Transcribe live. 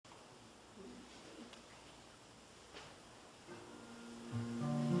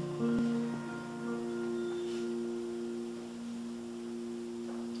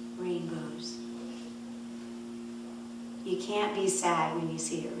can't be sad when you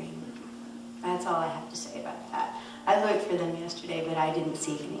see a rainbow. That's all I have to say about that. I looked for them yesterday, but I didn't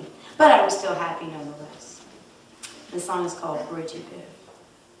see any. But I was still happy nonetheless. The song is called Bridget Biff.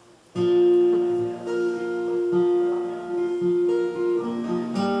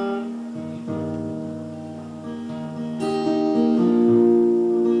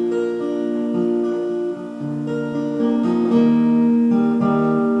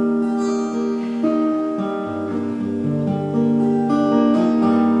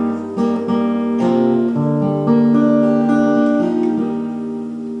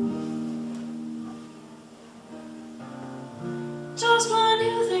 Just when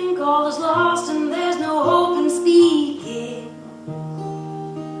you think all is lost and there's no hope in speaking,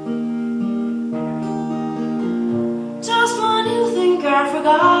 just when you think I've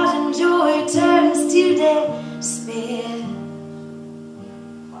forgotten, joy turns to despair.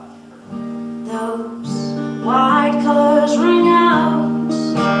 Those white colors ring out,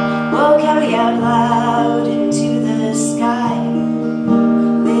 will carry out loud into the sky.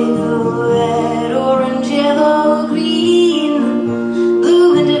 They go red, orange, yellow, green,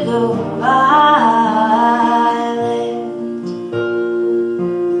 blue, indigo, violet.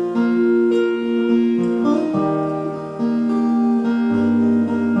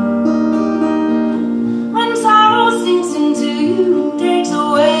 When sorrow sinks into you, takes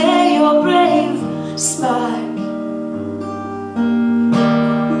away your brave spark.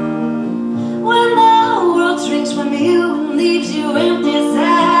 When the world shrinks from you and leaves you empty,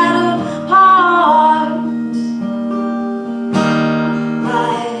 sad apart,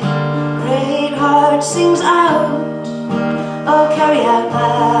 sings out, oh, carry out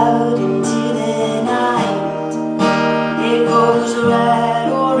loud into the night. It goes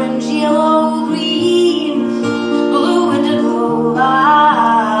red, orange, yellow, green, blue, indigo,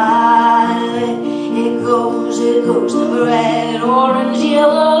 violet. It goes red, orange,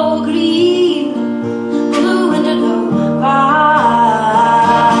 yellow,